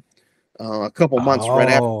 2018, a couple months right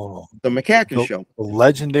after Oh, the McCacken the show.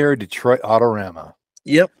 legendary Detroit Autorama.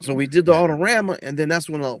 Yep. So we did the Yeah. Autorama, and then that's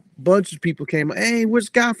when a bunch of people came. Hey, where's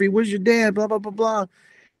Godfrey? Where's your dad? Blah blah blah blah.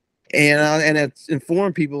 And I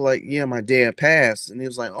informed people like, yeah, my dad passed, and he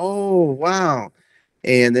was like, oh wow.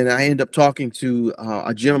 And then I ended up talking to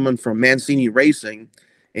a gentleman from Mancini Racing,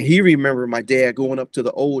 and he remembered my dad going up to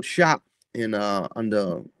the old shop in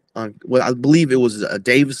on well, I believe it was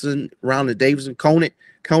Davison, around the Davison Conant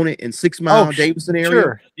and 6 Oh, Mile Davison area,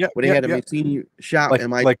 sure. Yep, where they yep, had a yep. Mancini shop, and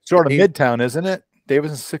my Like sort of they, Midtown, isn't it?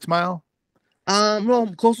 Davidson 6 Mile.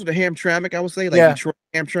 well, closer to Hamtramck, I would say, like Yeah. Detroit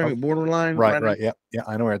Oh, Hamtramck borderline, right, right? right. Yeah, yeah.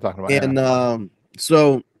 I know what you're talking about. And Yeah.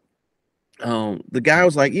 so the guy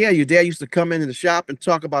was like, yeah, your dad used to come into the shop and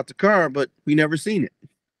talk about the car, but we never seen it.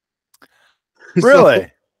 Really? So,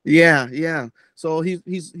 yeah. So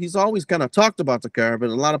he's always kind of talked about the car, but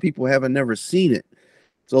a lot of people haven't never seen it.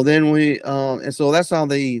 So then and so that's how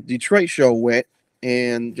the Detroit show went,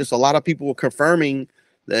 and just a lot of people were confirming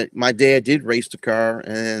that my dad did race the car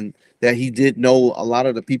and that he did know a lot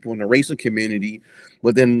of the people in the racing community.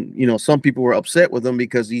 But then, some people were upset with him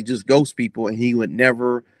because he just ghosts people and he would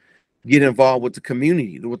never get involved with the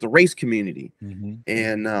community, with the race community. Mm-hmm.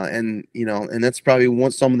 And that's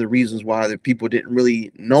probably some of the reasons why the people didn't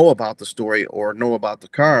really know about the story or know about the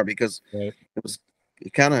car, because Right.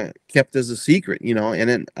 it kind of kept as a secret, and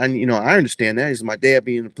then I understand that. He's my dad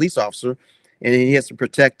being a police officer, and he has to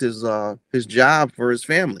protect his job for his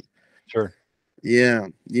family. Sure. Yeah.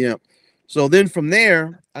 So then from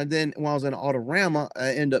there, when I was in Autorama,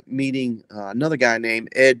 I ended up meeting another guy named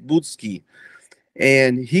Ed Butsky,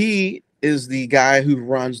 and he is the guy who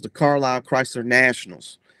runs the Carlisle Chrysler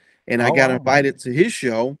Nationals. And I Oh, got wow. invited to his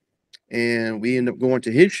show, and we ended up going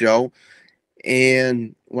to his show.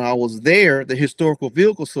 And when I was there, the Historical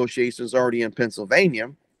Vehicle Association is already in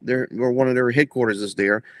Pennsylvania. One of their headquarters is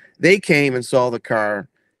there. They came and saw the car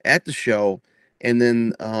at the show, and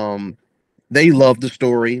then they loved the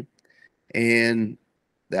story. And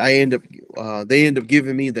they end up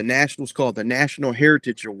giving me the nationals, called the National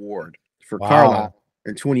Heritage Award for Carlisle Wow.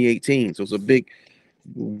 in 2018. So it's a big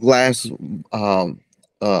glass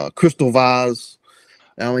crystal vase.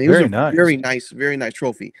 I mean, it was Very a nice. very nice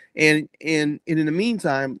trophy. And in the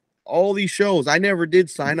meantime, all these shows, I never did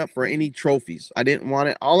sign up for any trophies. I didn't want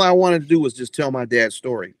it. All I wanted to do was just tell my dad's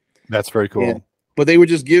story. That's very cool. But they would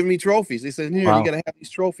just give me trophies. They said, "Here, Wow. you got to have these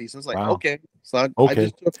trophies." I was like, Wow. "Okay." So I Okay.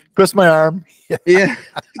 just took, Twist my arm. yeah,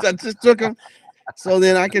 I just took them. So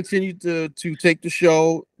then I continued to take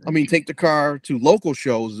the car to local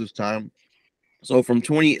shows this time. So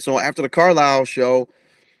after the Carlisle show,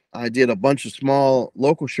 I did a bunch of small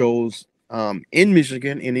local shows in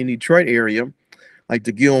Michigan and in the Detroit area, like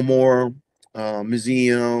the Gilmore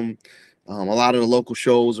Museum, a lot of the local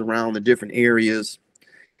shows around the different areas.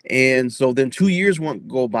 And so then 2 years won't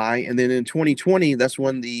go by, and then in 2020, that's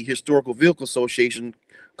when the Historical Vehicle Association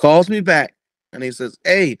calls me back, and he says,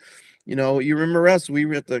 "Hey, you remember us? We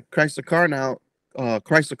were at the Chrysler Carlisle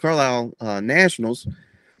Nationals."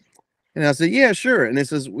 And I said, "Yeah, sure." And it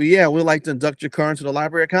says, "Well, yeah, we'd like to induct your car into the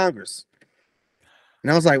Library of Congress."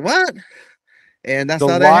 And I was like, "What?" And that's The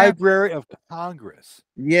how that happened. Library of Congress.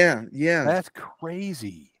 Yeah. That's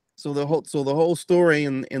crazy. So the whole story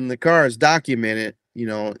in the car is documented,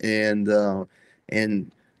 and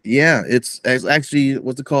yeah, it's actually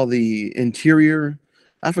what's it called, the interior.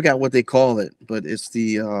 I forgot what they call it, but it's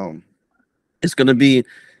it's going to be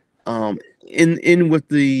in with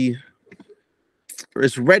the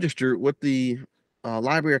it's registered with the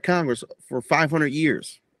Library of Congress for 500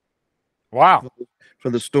 years Wow.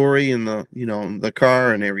 for the story and the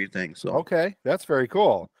car and everything. So Okay, that's very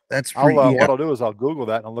cool. that's I'll pretty. what I'll do is I'll Google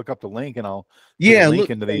that and I'll look up the link and I'll put Yeah, a link look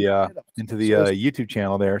into yeah, the so it's- YouTube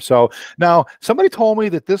channel there. So now somebody told me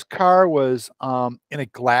that this car was in a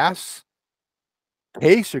glass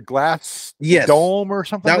case or glass yes. dome or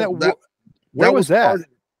something like that. Where was that?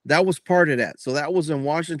 That was part of that. So that was in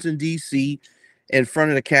Washington, D.C., in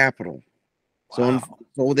front of the Capitol. Wow.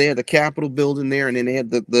 So they had the Capitol building there, and then they had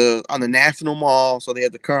the on the National Mall. So they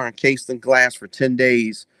had the car encased in glass for 10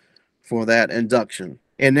 days for that induction.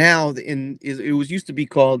 And now it was used to be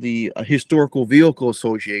called the Historical Vehicle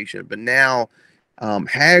Association, but now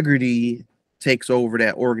Haggerty takes over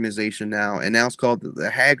that organization now, and now it's called the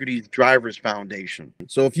Haggerty Drivers Foundation.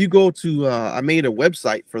 So if you go to I made a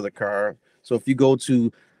website for the car. So if you go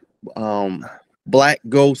to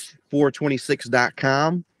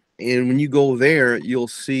blackghost426.com, and when you go there, you'll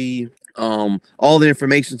see all the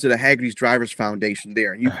information to the Haggerty's Drivers Foundation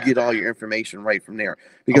there. You can get all your information right from there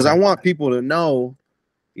because I Okay. want people to know,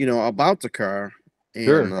 about the car and,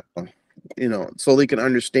 Sure. so they can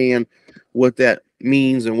understand what that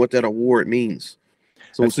means and what that award means.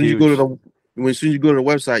 So as That's soon as you go to huge. as soon as you go to the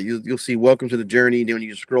website, you'll see "Welcome to the Journey." Then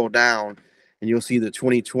you scroll down, and you'll see the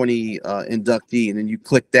 2020 inductee, and then you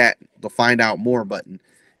click that the "Find Out More" button,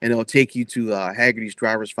 and it'll take you to Haggerty's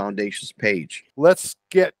Drivers Foundation's page. Let's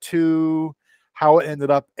get to how it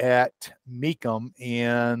ended up at mecum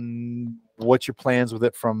and what's your plans with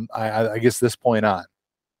it from, I guess, this point on.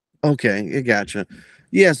 Okay, I gotcha.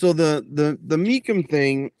 Yeah, so the mecum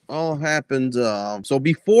thing all happened. So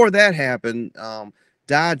before that happened,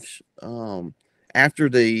 Dodge, after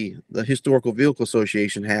the Historical Vehicle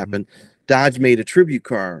Association happened, Dodge made a tribute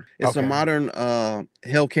car. It's a Okay. modern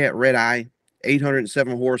Hellcat Red Eye,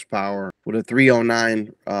 807 horsepower with a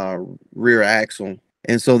 309 rear axle.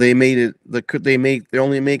 And so they made it. They're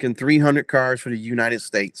only making 300 cars for the United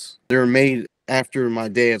States. They're made after my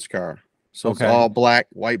dad's car. So it's Okay. all black,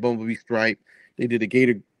 white bumblebee stripe. They did a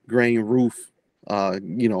gator grain roof,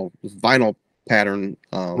 vinyl pattern,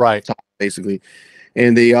 Right. top basically.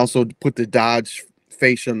 And they also put the Dodge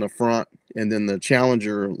fascia in the front and then the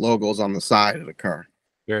Challenger logos on the side of the car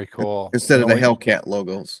Very cool. instead of the Hellcat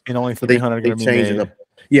logos. And only So they 300 are going to be changed it made. up.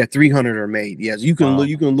 Yeah, 300 are made. Yes, you can Wow.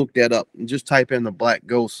 you can look that up and just type in the Black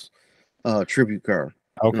Ghost tribute car.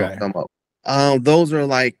 Okay. Come up. Those are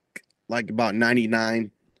like about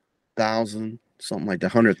 99,000, something like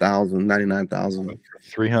that, 100,000, 99,000.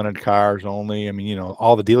 300 cars only. I mean,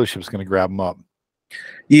 all the dealerships going to grab them up.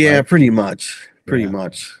 Yeah, Right. pretty much. Pretty Yeah.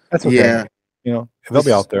 That's That's okay. Yeah. They'll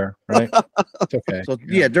be out there, right? It's okay. So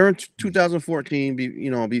yeah, during 2014,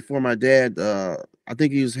 before my dad, I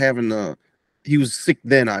think he was he was sick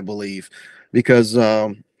then, I believe, because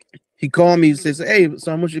he called me and says, "Hey,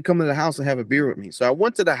 so I want you to come to the house and have a beer with me." So I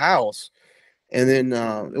went to the house, and then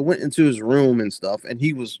I went into his room and stuff, and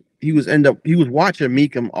he was watching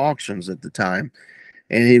mecum auctions at the time,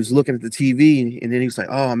 and he was looking at the TV, and then he was like,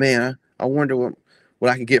 "Oh man, I wonder what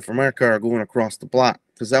I can get for my car going across the block,"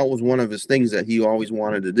 because that was one of his things that he always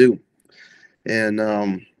wanted to do. And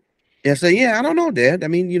I said, "Yeah, I don't know, Dad. I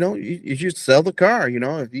mean, you should sell the car.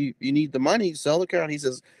 If you need the money, sell the car." And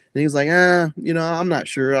he's like, I'm not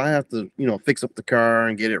sure. I have to, fix up the car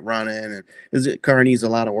and get it running, and the car needs a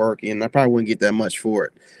lot of work, and I probably wouldn't get that much for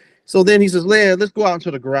it." So then he says, let's go out into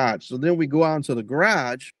the garage." So then we go out into the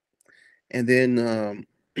garage, and then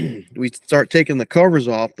we start taking the covers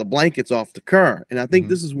off, the blankets off the car. And I think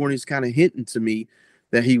this is when he's kind of hinting to me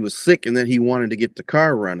that he was sick and that he wanted to get the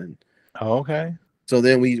car running. Oh, okay. So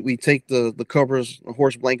then we take the covers, the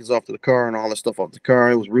horse blankets off to the car and all the stuff off the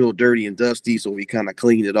car. It was real dirty and dusty, so we kind of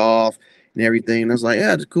cleaned it off and everything. And I was like,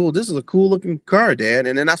 "Yeah, it's cool. This is a cool looking car, Dad."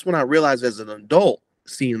 And then that's when I realized, as an adult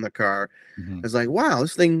seeing the car, it's like, wow,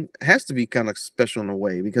 this thing has to be kind of special in a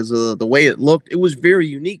way, because of the way it looked. It was very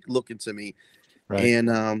unique looking to me. Right.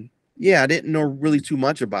 And yeah, I didn't know really too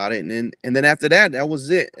much about it. And then after that, that was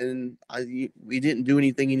it. And we didn't do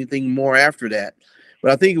anything more after that.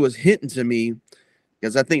 But I think it was hitting to me,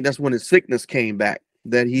 because I think that's when his sickness came back,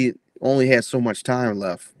 that he only had so much time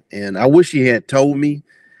left. And I wish he had told me,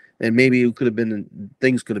 and maybe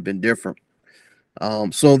things could have been different.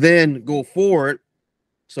 So then go forward.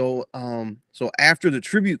 So after the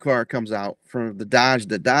tribute car comes out from the Dodge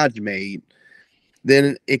that Dodge made,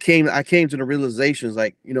 then I came to the realization,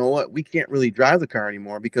 like, you know what, we can't really drive the car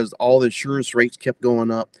anymore, because all the insurance rates kept going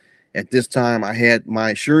up. At this time, I had my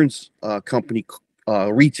insurance company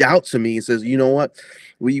reach out to me and says, "You know what,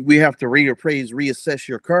 we have to reassess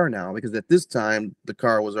your car now," because at this time the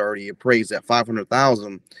car was already appraised at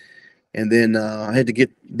 500,000. And then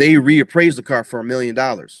they reappraised the car for $1 million.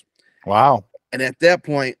 Wow. And at that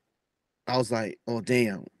point, I was like, "Oh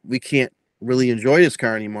damn, we can't really enjoy this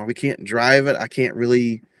car anymore. We can't drive it. I can't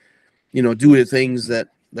really, do the things that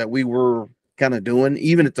we were kind of doing.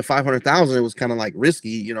 Even at the 500,000, it was kind of like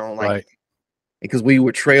risky, Right. because we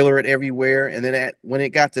would trailer it everywhere. And then when it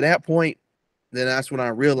got to that point, then that's when I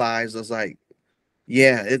realized, I was like,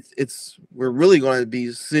 yeah, we're really going to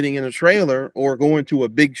be sitting in a trailer or going to a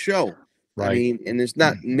big show. Right. I mean, and it's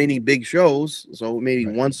not many big shows, so maybe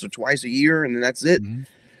once or twice a year, and then that's it."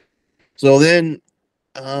 So then,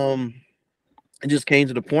 it just came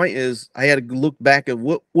to the point is I had to look back at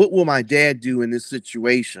what will my dad do in this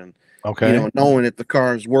situation, Okay. knowing that the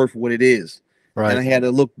car is worth what it is. Right. And I had to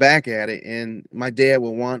look back at it, and my dad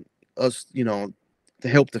would want us, to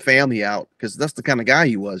help the family out, because that's the kind of guy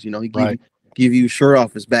he was. He give you shirt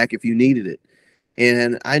off his back if you needed it.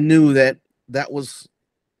 And I knew that was,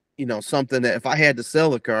 you know, something that if I had to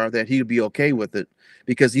sell the car, that he'd be okay with it,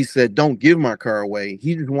 because he said, don't give my car away.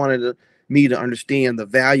 He just wanted me to understand the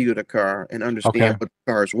value of the car and Okay. understand what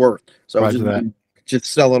the car is worth. So Roger that. just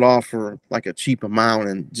sell it off for like a cheap amount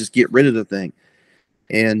and just get rid of the thing.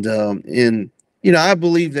 And you know, I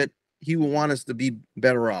believe that he would want us to be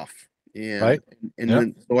better off. And Right. Yep.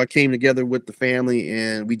 then so I came together with the family,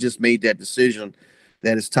 and we just made that decision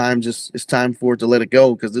that it's time for it to let it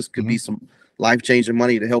go, because this could be some life-changing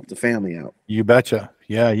money to help the family out. You betcha.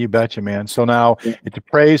 Yeah, you betcha, man. So now it's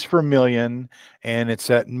appraised for $1 million, and it's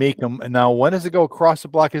at mecum. And now, when does it go across the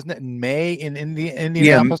block? Isn't it in May in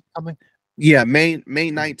Indianapolis? Something? Yeah, May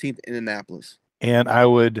 19th, Indianapolis. And I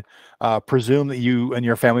would presume that you and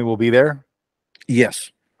your family will be there.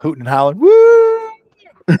 Yes. Hooting and hollering. Woo!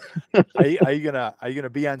 Are you gonna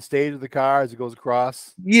be on stage with the car as it goes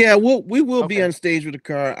across? Yeah, we will be on stage with the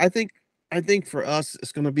car. I think for us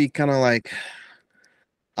it's gonna be kind of like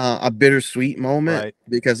a bittersweet moment, Right.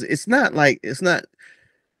 because it's gonna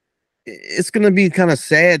be kind of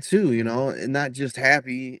sad too, you know, and not just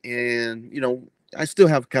happy. And you know, I still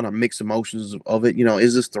have kind of mixed emotions of it. You know,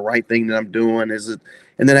 is this the right thing that I'm doing? Is it?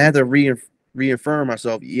 And then I had to reaffirm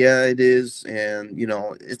myself. Yeah, it is. And you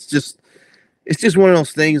know, it's just one of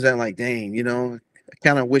those things that, like, dang, you know, I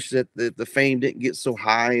kind of wish that the fame didn't get so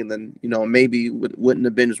high, and then, you know, maybe wouldn't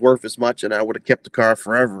have been as worth as much, and I would have kept the car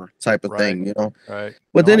forever, type of thing, you know. Right.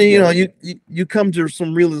 But then, you know, you come to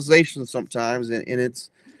some realizations sometimes, and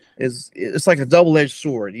it's like a double-edged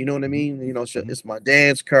sword. You know what I mean? You know, it's my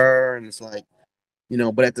dad's car, and it's like, you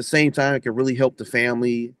know, but at the same time, it can really help the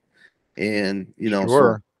family, and you know,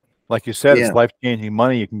 sure. Like you said, it's life-changing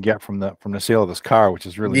money you can get from the sale of this car, which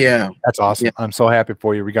is really, that's awesome. I'm so happy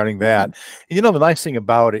for you regarding that. And you know, the nice thing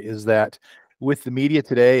about it is that with the media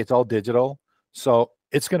today, it's all digital, so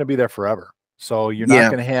it's going to be there forever. So you're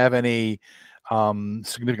not going to have any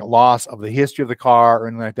significant loss of the history of the car or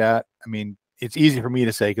anything like that. I mean, it's easy for me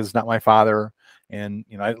to say because it's not my father, and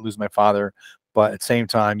you know, I didn't lose my father, but at the same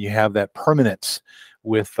time, you have that permanence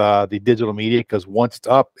with the digital media, because once it's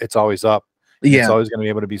up, it's always up. It's always going to be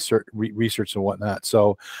able to be researched and whatnot.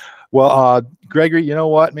 So, well, Gregory, you know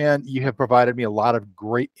what, man? You have provided me a lot of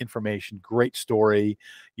great information, great story.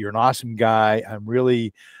 You're an awesome guy. I'm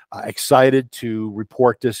really excited to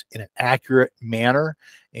report this in an accurate manner.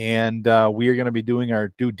 And we are going to be doing our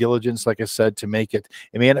due diligence, like I said, to make it.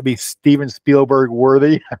 It may not be Steven Spielberg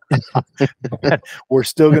worthy, but we're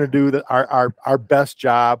still going to do our best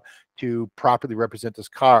job to properly represent this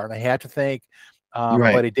car. And I had to thank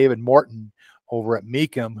my buddy David Morton over at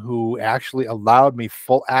mecum, who actually allowed me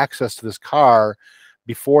full access to this car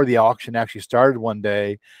before the auction actually started one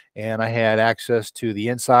day. And I had access to the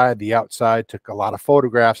inside, the outside, took a lot of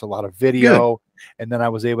photographs, a lot of video. And then I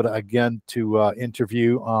was able to, again, to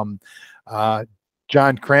interview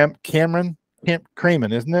John Craman,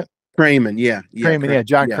 isn't it? Craman, yeah.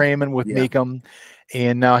 John Craman with mecum.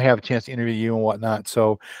 And now I have a chance to interview you and whatnot.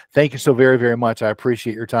 So thank you so very, very much. I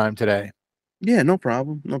appreciate your time today. Yeah, no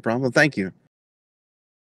problem. No problem. Thank you.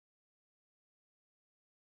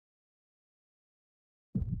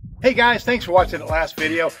 Hey guys, thanks for watching the last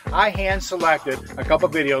video. I hand selected a couple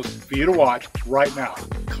videos for you to watch right now.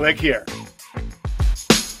 Click here.